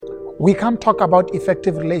We can't talk about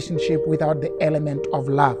effective relationship without the element of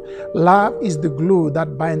love. Love is the glue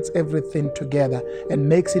that binds everything together and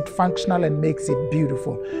makes it functional and makes it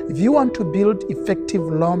beautiful. If you want to build effective,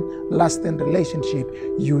 long-lasting relationship,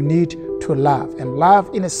 you need to love. And love,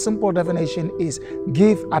 in a simple definition, is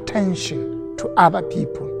give attention to other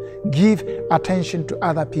people. Give attention to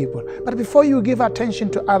other people. But before you give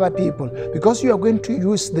attention to other people, because you are going to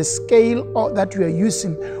use the scale that you are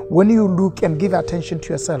using when you look and give attention to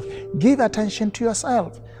yourself, give attention to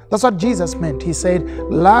yourself. That's what Jesus meant. He said,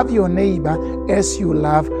 love your neighbor as you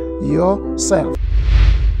love yourself.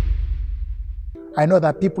 I know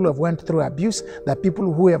that people who have went through abuse, there are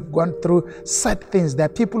people who have gone through sad things, there are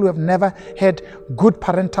people who have never had good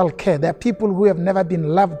parental care, there are people who have never been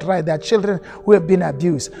loved right, there are children who have been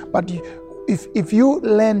abused. But if you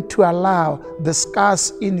learn to allow the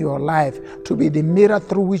scars in your life to be the mirror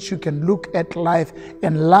through which you can look at life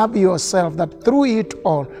and love yourself, that through it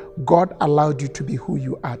all, God allowed you to be who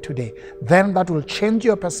you are today, then that will change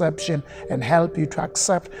your perception and help you to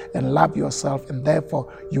accept and love yourself, and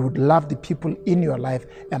therefore you would love the people in your life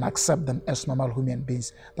and accept them as normal human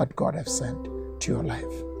beings that God has sent to your life.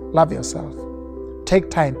 Love yourself. Take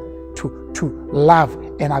time to love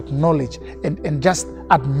and acknowledge and just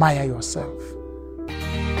admire yourself.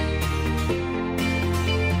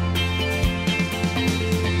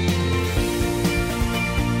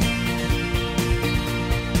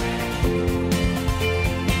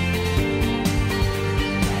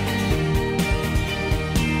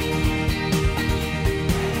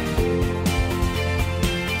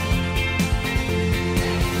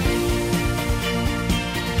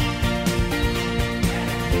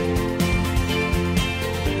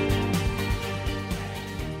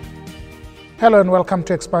 Hello and welcome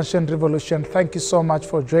to Expansion Revolution. Thank you so much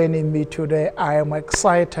for joining me today. I am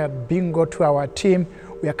excited. Bingo to our team.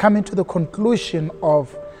 We are coming to the conclusion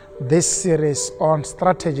of this series on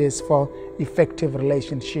strategies for effective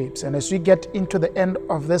relationships. And as we get into the end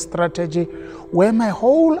of this strategy, where my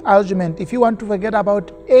whole argument, if you want to forget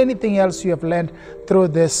about anything else you have learned through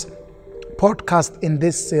this podcast in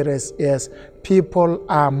this series, is people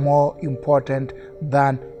are more important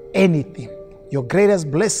than anything. Your greatest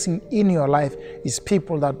blessing in your life is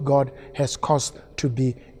people that God has caused to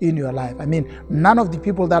be in your life. I mean, none of the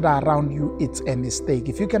people that are around you, it's a mistake.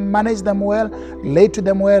 If you can manage them well, relate to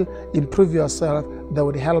them well, improve yourself, that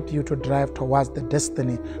would help you to drive towards the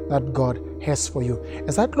destiny that God has for you.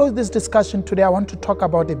 As I close this discussion today, I want to talk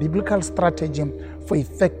about a biblical strategy for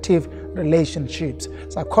effective relationships.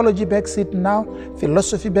 Psychology backs it now,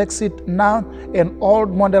 philosophy backs it now, and all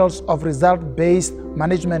models of result-based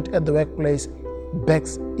management at the workplace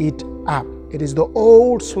backs it up. It is the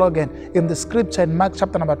old slogan in the scripture in Mark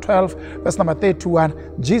chapter number 12, verse number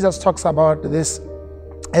 31. Jesus talks about this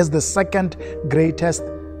as the second greatest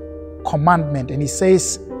commandment. And he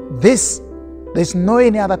says, there's no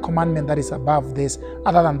any other commandment that is above this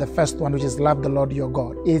other than the first one, which is love the Lord your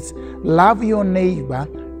God. It's love your neighbor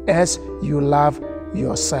as you love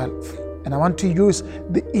yourself. And I want to use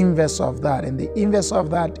the inverse of that. And the inverse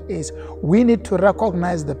of that is we need to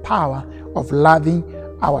recognize the power of loving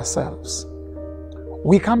ourselves.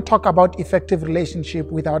 We can't talk about effective relationship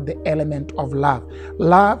without the element of love.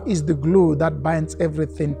 Love is the glue that binds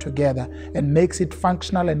everything together and makes it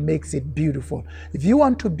functional and makes it beautiful. If you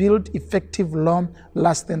want to build effective,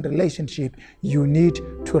 long-lasting relationship, you need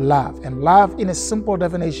to love. And love, in a simple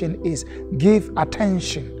definition, is give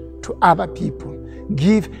attention to other people.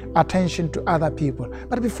 Give attention to other people.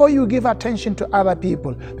 But before you give attention to other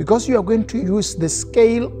people, because you are going to use the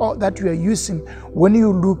scale that you are using when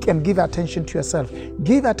you look and give attention to yourself,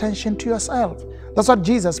 give attention to yourself. That's what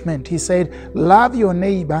Jesus meant. He said, love your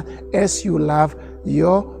neighbor as you love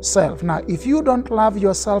yourself. Now, if you don't love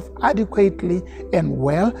yourself adequately and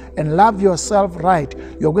well and love yourself right,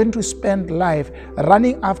 you're going to spend life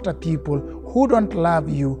running after people who don't love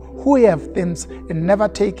you, who have things and never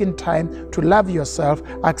taken time to love yourself,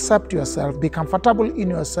 accept yourself, be comfortable in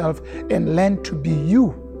yourself, and learn to be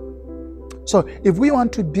you. So if we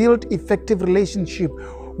want to build effective relationship,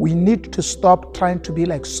 we need to stop trying to be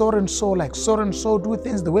like so and so, do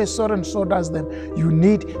things the way so and so does them. You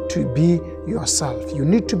need to be yourself. You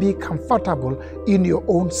need to be comfortable in your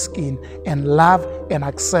own skin and love and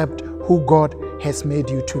accept who God has made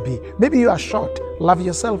you to be. Maybe you are short, love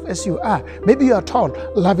yourself as you are. Maybe you are tall,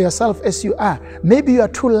 love yourself as you are. Maybe you are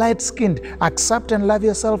too light-skinned, accept and love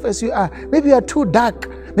yourself as you are. Maybe you are too dark,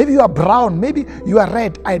 maybe you are brown, maybe you are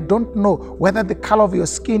red. I don't know whether the color of your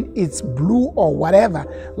skin is blue or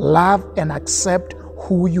whatever. Love and accept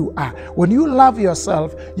who you are. When you love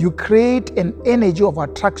yourself, you create an energy of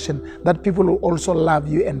attraction that people will also love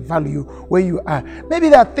you and value where you are. Maybe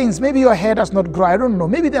there are things, maybe your hair does not grow, I don't know.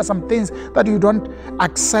 Maybe there are some things that you don't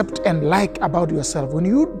accept and like about yourself. When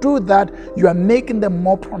you do that, you are making them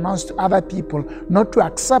more pronounced to other people, not to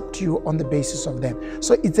accept you on the basis of them.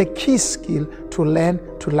 So it's a key skill to learn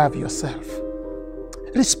to love yourself.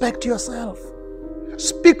 Respect yourself.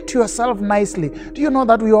 Speak to yourself nicely. Do you know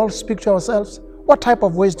that we all speak to ourselves? What type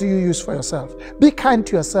of words do you use for yourself? Be kind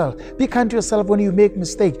to yourself. Be kind to yourself when you make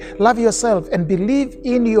mistakes. Love yourself and believe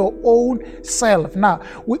in your own self. Now,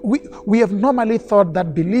 we have normally thought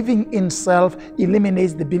that believing in self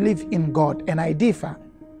eliminates the belief in God, and I differ.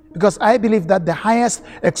 Because I believe that the highest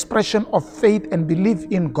expression of faith and belief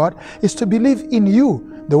in God is to believe in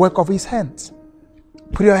you, the work of His hands.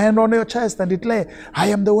 Put your hand on your chest and declare, I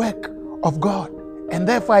am the work of God. And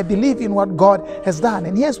therefore, I believe in what God has done.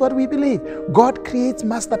 And here's what we believe. God creates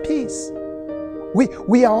masterpiece.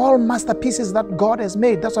 We are all masterpieces that God has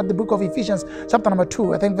made. That's what the book of Ephesians, chapter number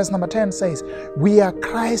 2, I think verse number 10 says. We are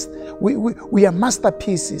Christ. We are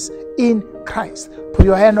masterpieces in Christ. Put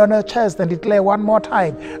your hand on your chest and declare one more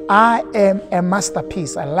time, I am a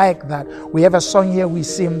masterpiece. I like that. We have a song here we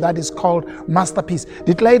sing that is called Masterpiece.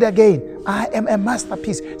 Declare it again. I am a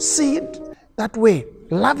masterpiece. See it that way.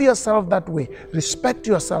 Love yourself that way. Respect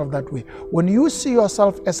yourself that way. When you see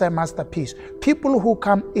yourself as a masterpiece, people who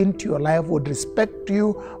come into your life would respect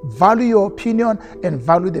you, value your opinion, and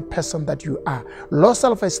value the person that you are. Low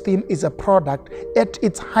self-esteem is a product at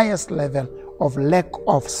its highest level of lack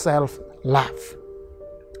of self-love.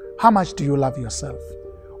 How much do you love yourself?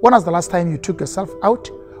 When was the last time you took yourself out?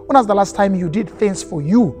 When was the last time you did things for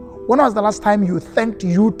you? When was the last time you thanked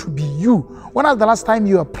you to be you? When was the last time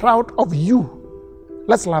you are proud of you?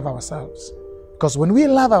 Let's love ourselves. Because when we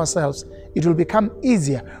love ourselves, it will become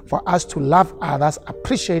easier for us to love others,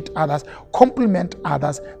 appreciate others, compliment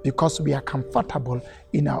others, because we are comfortable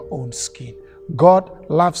in our own skin. God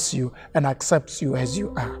loves you and accepts you as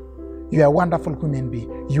you are. You are a wonderful human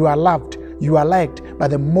being. You are loved. You are liked by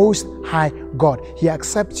the Most High God. He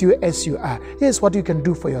accepts you as you are. Here's what you can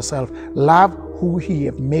do for yourself. Love who He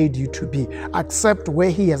has made you to be. Accept where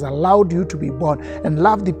He has allowed you to be born, and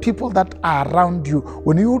love the people that are around you.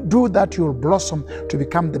 When you do that, you will blossom to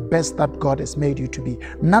become the best that God has made you to be.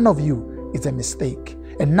 None of you is a mistake.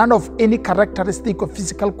 And none of any characteristic or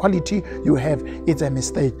physical quality you have is a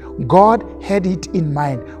mistake. God had it in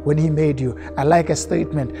mind when He made you. I like a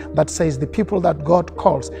statement that says the people that God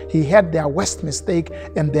calls, He had their worst mistake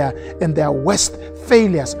and their worst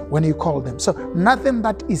failures when He called them. So nothing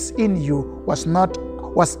that is in you was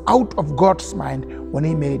out of God's mind when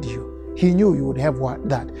He made you. He knew you would have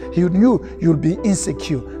that. He knew you'll be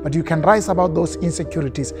insecure, but you can rise above those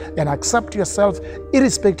insecurities and accept yourself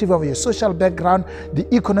irrespective of your social background, the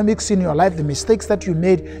economics in your life, the mistakes that you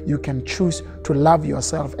made. You can choose to love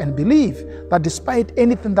yourself and believe that despite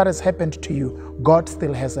anything that has happened to you, God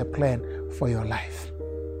still has a plan for your life.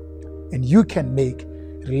 And you can make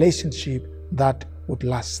a relationship that would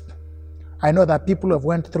last. I know that people who have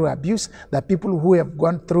went through abuse, there are people who have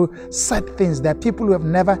gone through sad things, there are people who have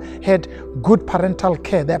never had good parental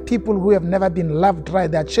care, there are people who have never been loved right,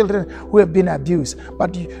 there are children who have been abused.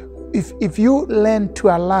 But if you learn to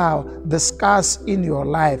allow the scars in your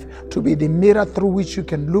life to be the mirror through which you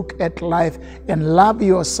can look at life and love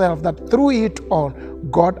yourself, that through it all,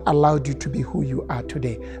 God allowed you to be who you are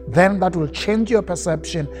today, then that will change your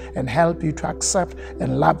perception and help you to accept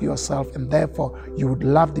and love yourself, and therefore you would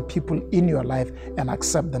love the people in your life and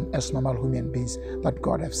accept them as normal human beings that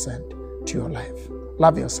God has sent to your life.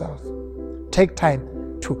 Love yourself. Take time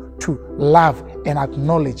to love and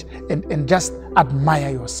acknowledge and just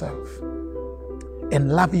admire yourself.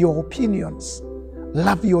 And love your opinions.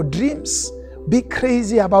 Love your dreams. Be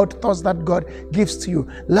crazy about thoughts that God gives to you.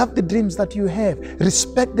 Love the dreams that you have.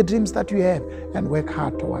 Respect the dreams that you have and work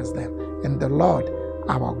hard towards them. And the Lord,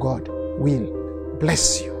 our God, will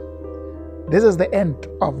bless you. This is the end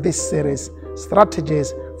of this series,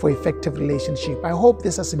 Strategies for Effective Relationship. I hope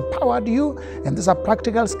this has empowered you, and these are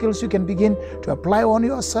practical skills you can begin to apply on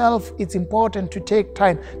yourself. It's important to take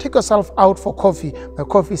time. Take yourself out for coffee. The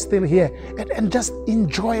coffee is still here. And just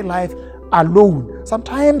enjoy life alone.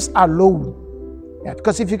 Sometimes alone. Yeah,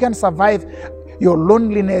 because if you can survive your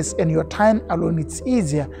loneliness and your time alone, it's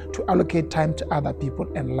easier to allocate time to other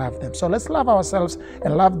people and love them. So let's love ourselves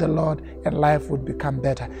and love the Lord, and life would become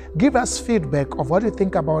better. Give us feedback of what you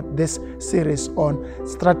think about this series on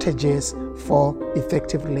strategies for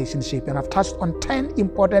effective relationship. And I've touched on 10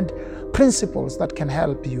 important principles that can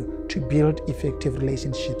help you to build effective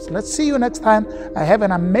relationships. Let's see you next time. I have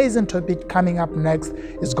an amazing topic coming up next.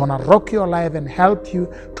 It's gonna rock your life and help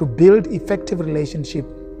you to build effective relationship.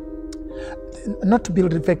 Not to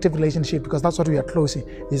build effective relationship, because that's what we are closing.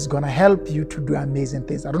 It's gonna help you to do amazing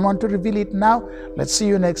things. I don't want to reveal it now. Let's see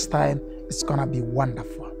you next time. It's gonna be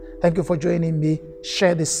wonderful. Thank you for joining me.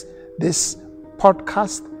 Share this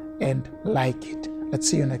podcast and like it. Let's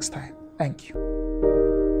see you next time. Thank you.